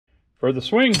for the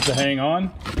swings to hang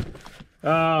on.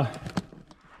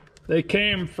 They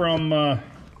came from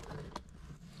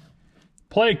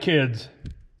Play Kids.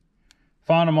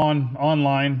 Found them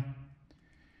online,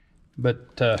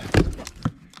 but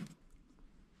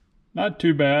not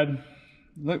too bad.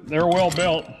 Look, they're well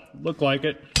built, look like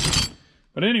it.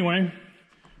 But anyway,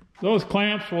 those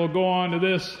clamps will go onto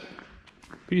this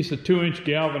piece of 2-inch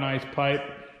galvanized pipe.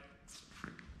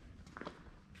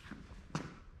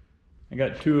 I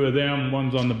got 2 of them,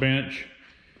 one's on the bench.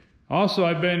 Also,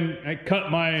 I cut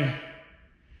my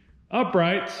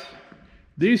uprights.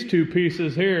 These 2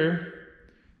 pieces here,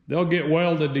 they'll get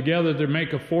welded together to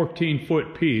make a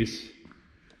 14-foot piece.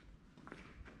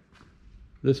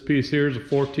 This piece here is a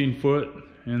 14-foot,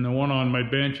 and the one on my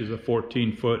bench is a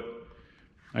 14-foot.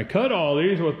 I cut all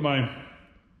these with my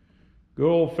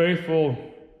good old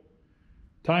faithful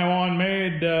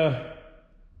Taiwan-made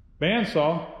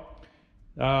bandsaw.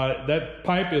 That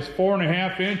pipe is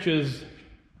 4.5 inches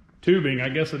tubing, I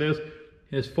guess it is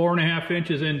 4.5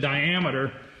 inches in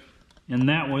diameter, and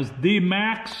that was the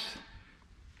max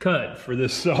cut for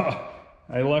this saw.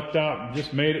 I lucked out and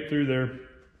just made it through there.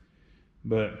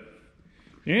 But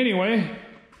anyway,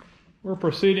 we're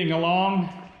proceeding along.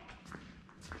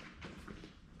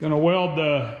 Gonna weld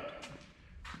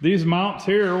these mounts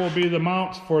here will be the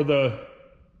mounts for the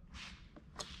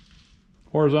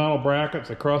horizontal brackets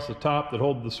across the top that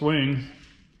hold the swings.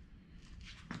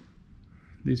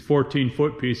 These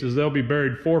 14-foot pieces, they'll be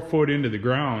buried 4 foot into the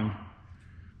ground.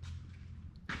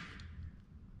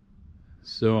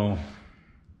 So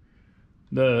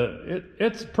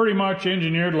it's pretty much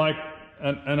engineered like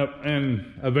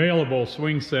an available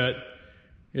swing set.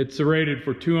 It's rated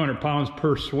for 200 pounds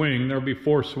per swing. There'll be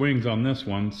 4 swings on this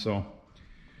one. So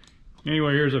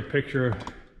anyway, here's a picture of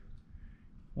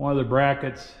one of the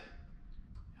brackets,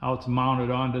 how it's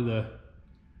mounted onto the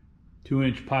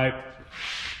 2-inch pipe.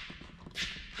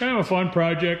 Kind of a fun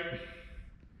project.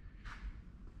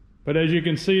 But as you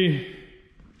can see,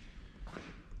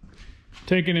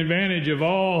 taking advantage of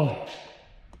all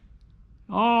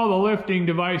the lifting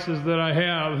devices that I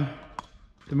have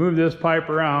to move this pipe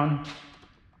around.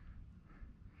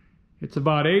 It's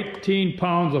about 18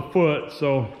 pounds a foot,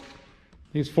 so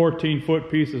these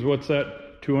 14-foot pieces, what's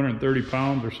that, 230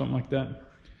 pounds or something like that?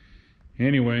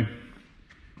 Anyway,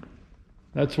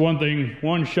 that's one thing,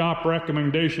 one shop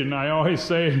recommendation I always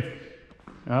say,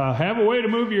 have a way to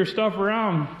move your stuff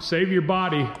around, save your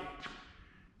body.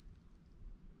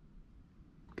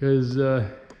 Because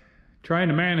trying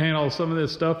to manhandle some of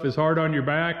this stuff is hard on your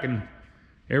back and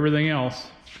everything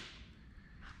else.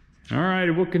 All right,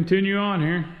 we'll continue on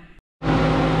here.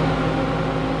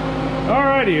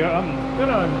 Alrighty, I'm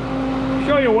gonna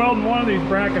show you welding one of these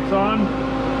brackets on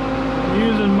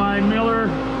using my Miller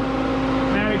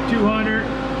Matic 200.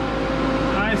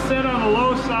 I set on the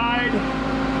low side,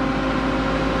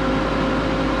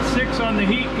 6 on the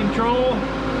heat control,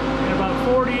 and about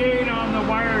 48 on the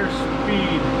wire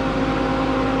speed.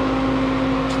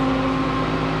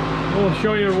 We'll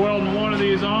show you welding one of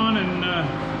these on, and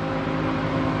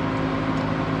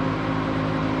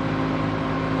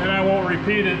I won't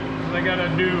repeat it. I gotta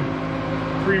do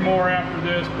 3 more after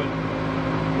this, but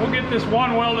we'll get this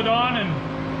one welded on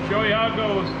and show you how it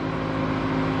goes.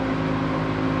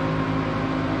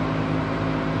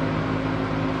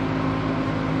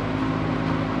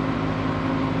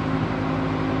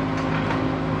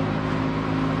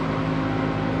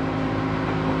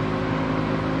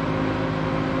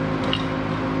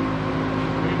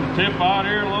 Leave the tip out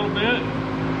here a little bit.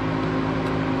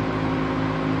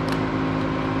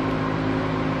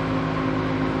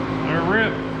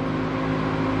 Rip.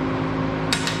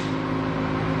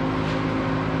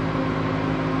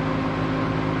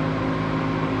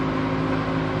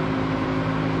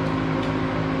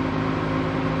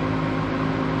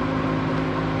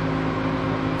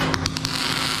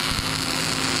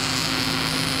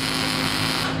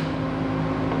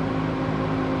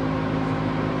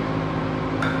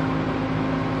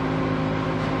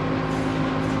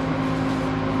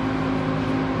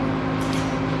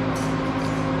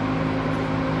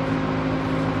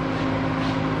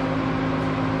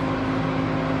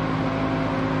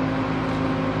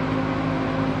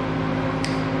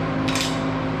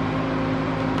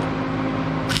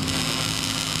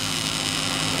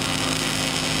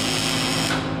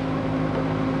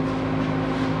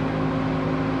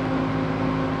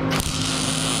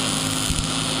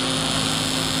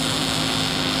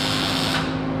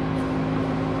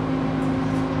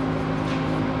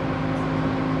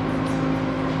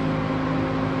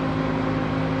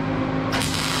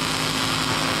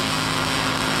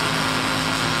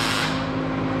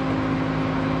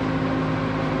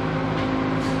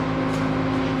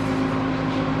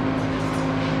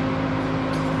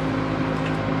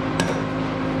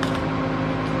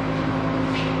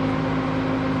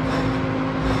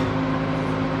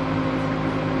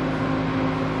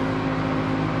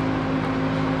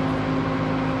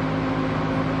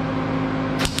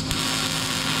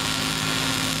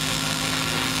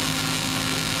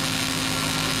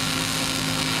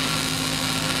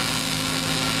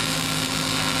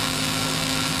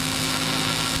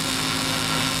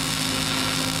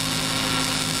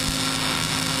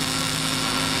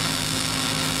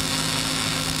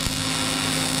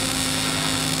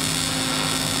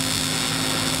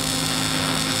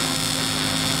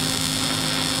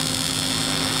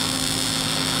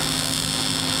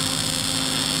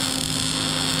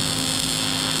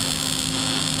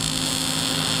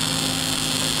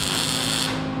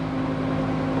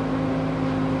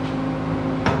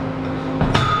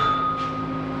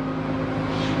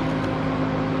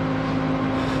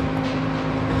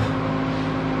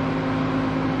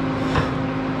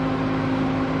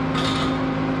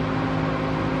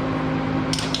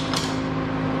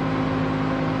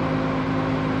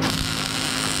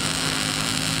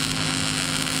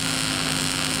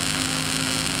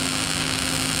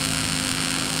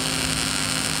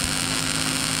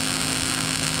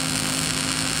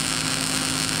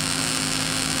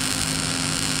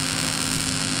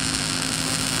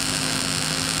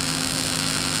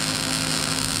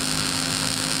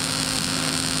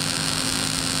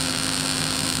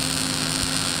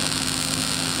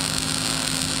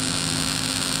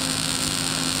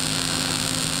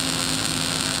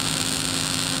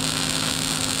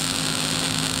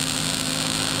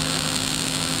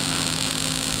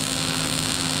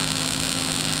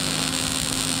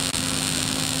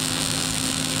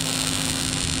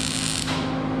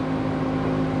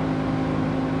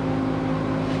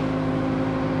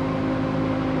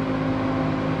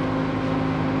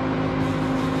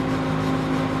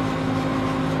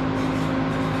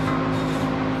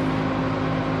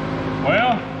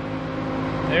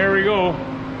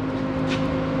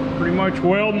 much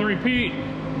weld and repeat.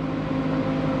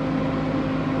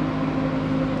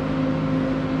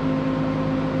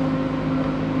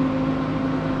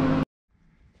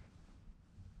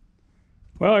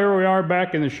 Well, here we are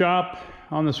back in the shop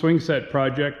on the swing set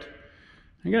project.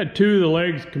 I got 2 of the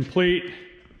legs complete.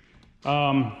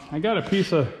 I got a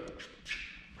piece of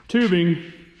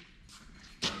tubing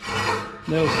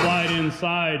that'll slide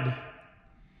inside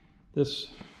this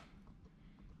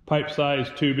pipe size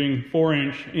tubing,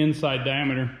 4-inch inside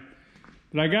diameter.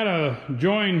 But I gotta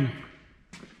join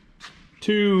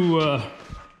 2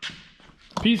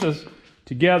 pieces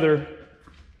together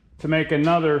to make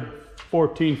another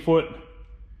 14-foot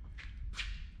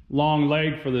long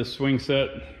leg for this swing set.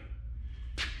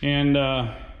 And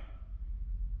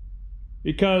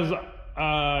because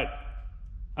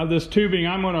of this tubing,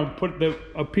 I'm going to put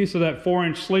a piece of that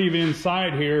 4-inch sleeve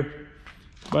inside here.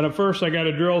 But at first I got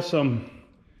to drill some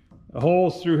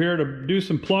holes through here to do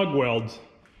some plug welds.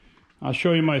 I'll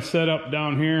show you my setup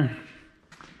down here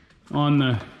on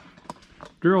the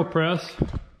drill press.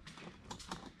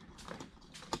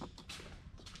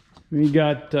 We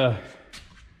got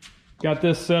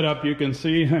this set up, you can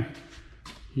see,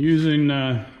 using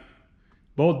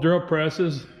both drill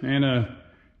presses and a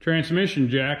transmission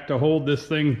jack to hold this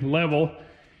thing level.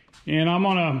 And I'm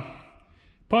gonna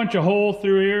punch a hole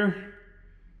through here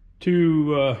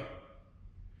to,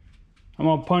 I'm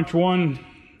gonna punch one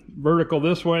vertical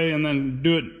this way and then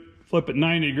flip it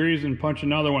 90 degrees and punch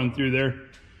another one through there,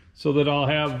 so that I'll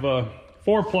have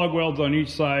 4 plug welds on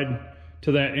each side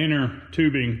to that inner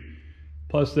tubing.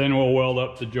 Plus then we'll weld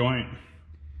up the joint.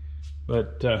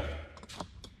 But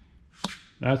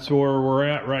that's where we're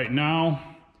at right now.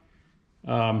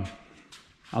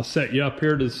 I'll set you up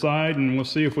here to the side and we'll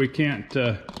see if we can't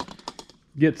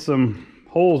get some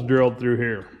holes drilled through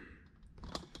here.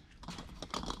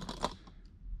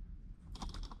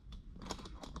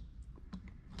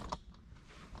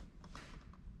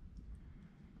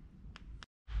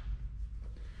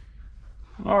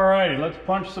 Alrighty, let's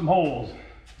punch some holes.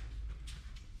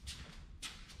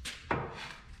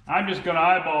 I'm just going to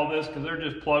eyeball this because they're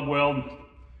just plug weld,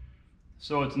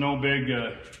 so it's no big,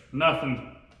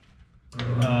 nothing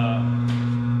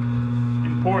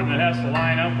important that has to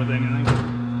line up with anything.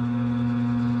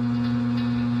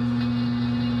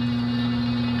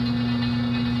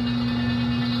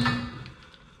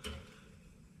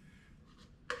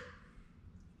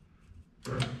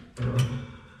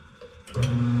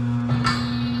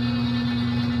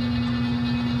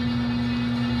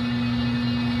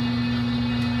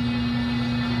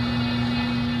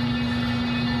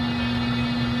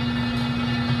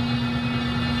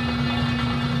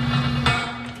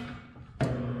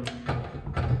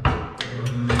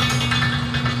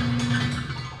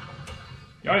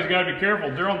 You always got to be careful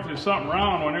drilling through something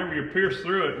round. Whenever you pierce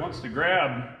through it, it wants to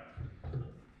grab.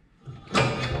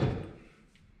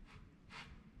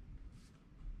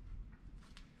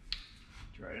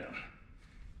 Try to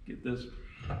get this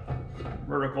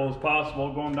vertical as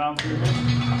possible going down through here.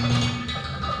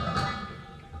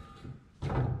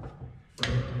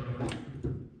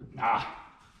 Ah.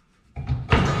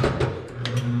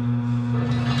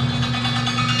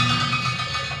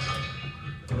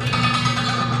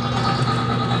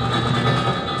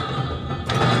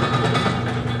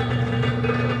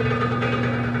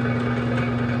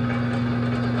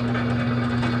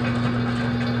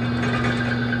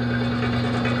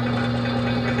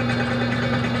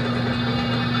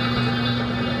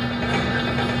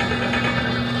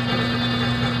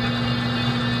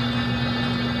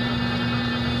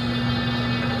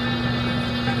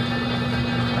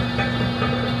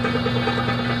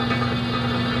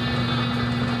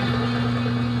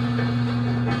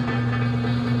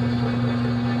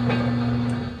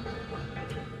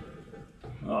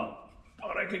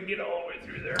 Could get all the way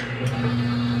through there.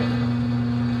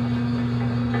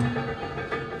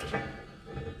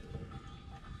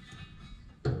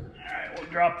 Alright, we'll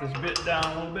drop this bit down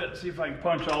a little bit, see if I can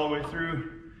punch all the way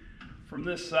through from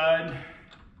this side.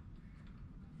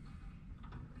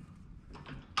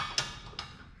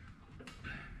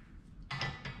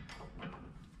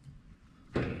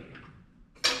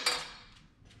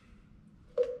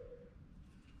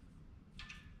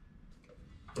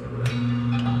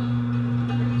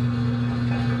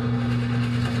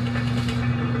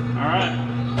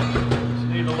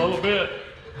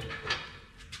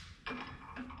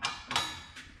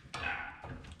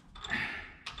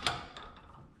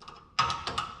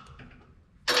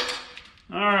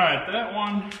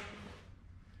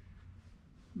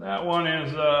 That one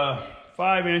is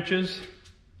 5 inches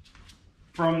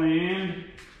from the end.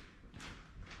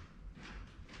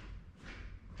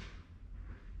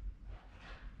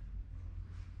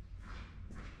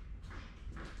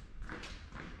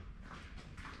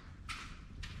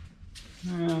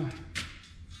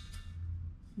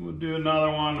 We'll do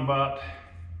another one about,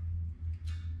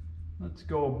 let's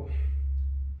go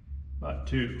about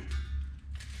 2.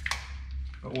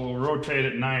 But we'll rotate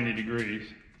it 90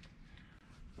 degrees.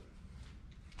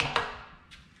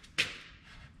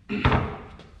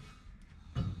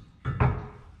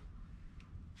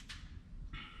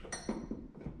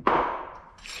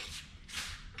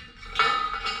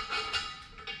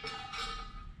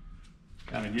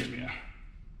 Kind of get me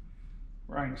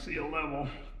where I can see a level.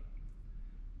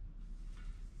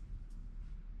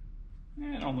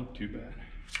 It don't look too bad.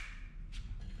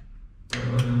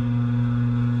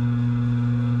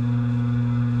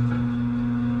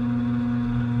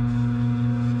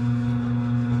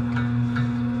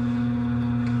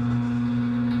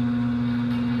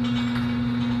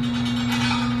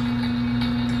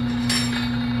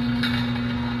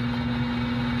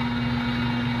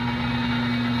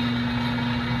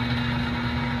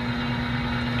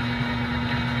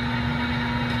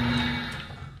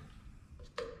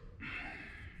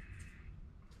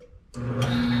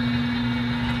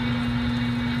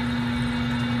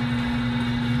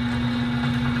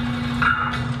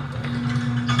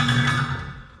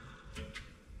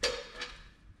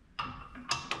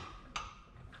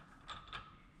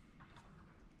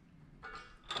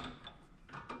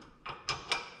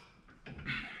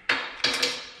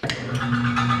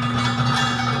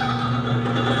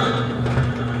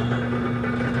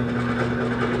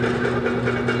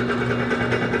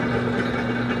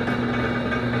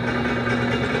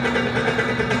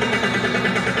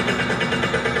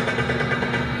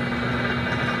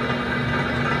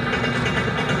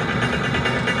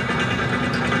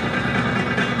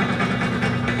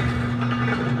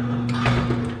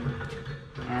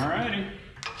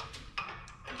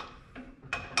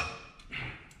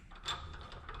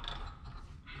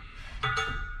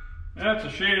 That's a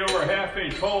shade over a 1/2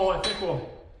 inch hole. I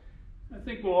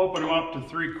think we'll open them up to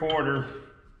 3/4.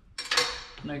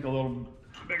 Make a little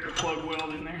bigger plug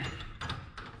weld in there.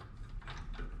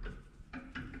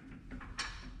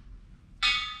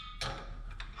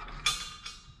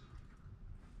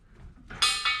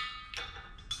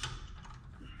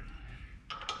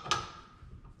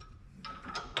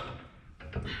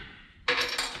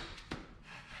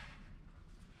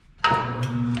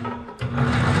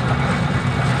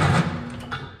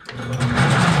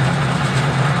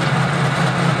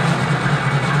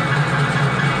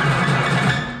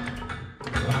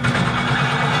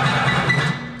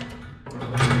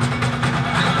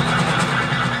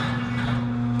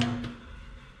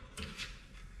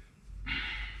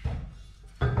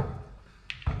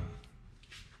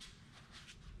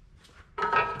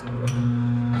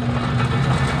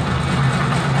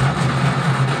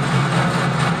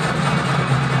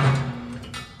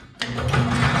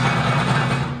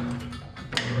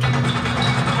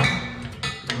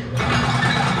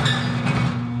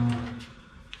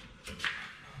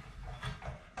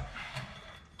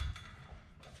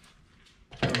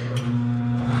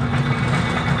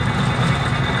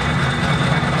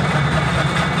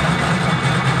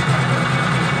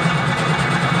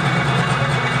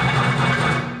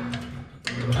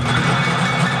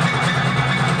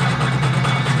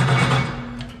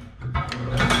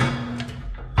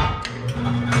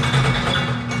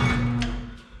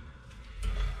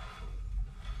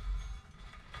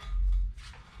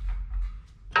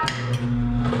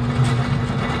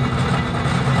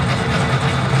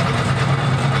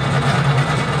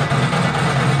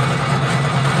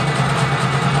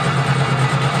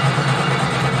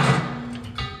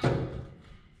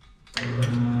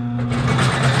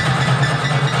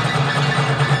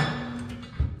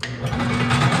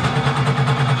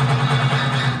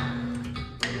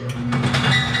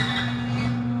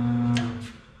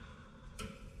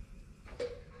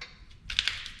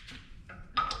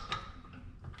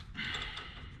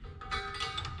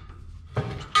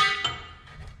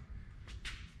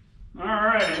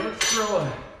 Let's throw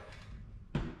a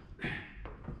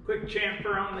quick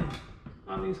chamfer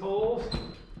on these holes.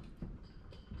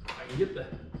 I can get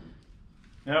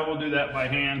yeah, we'll do that by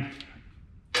hand.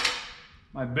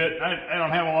 My bit, I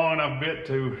don't have a long enough bit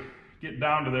to get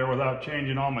down to there without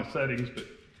changing all my settings, but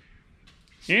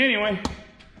anyway,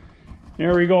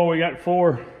 there we go. We got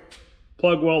 4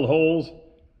 plug weld holes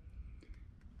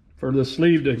for the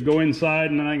sleeve to go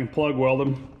inside, and then I can plug weld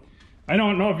them. I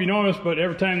don't know if you noticed, but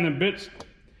every time the bits,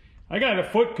 I got a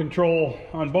foot control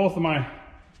on both of my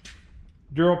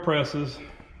drill presses,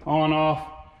 on off.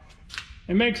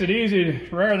 It makes it easy,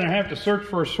 rather than have to search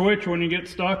for a switch when you get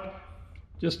stuck,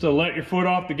 just to let your foot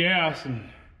off the gas and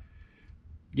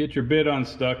get your bit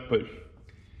unstuck. But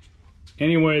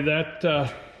anyway,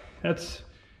 that's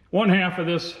one half of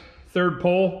this third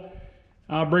pole.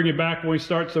 I'll bring you back when we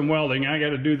start some welding. I got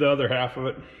to do the other half of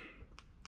it.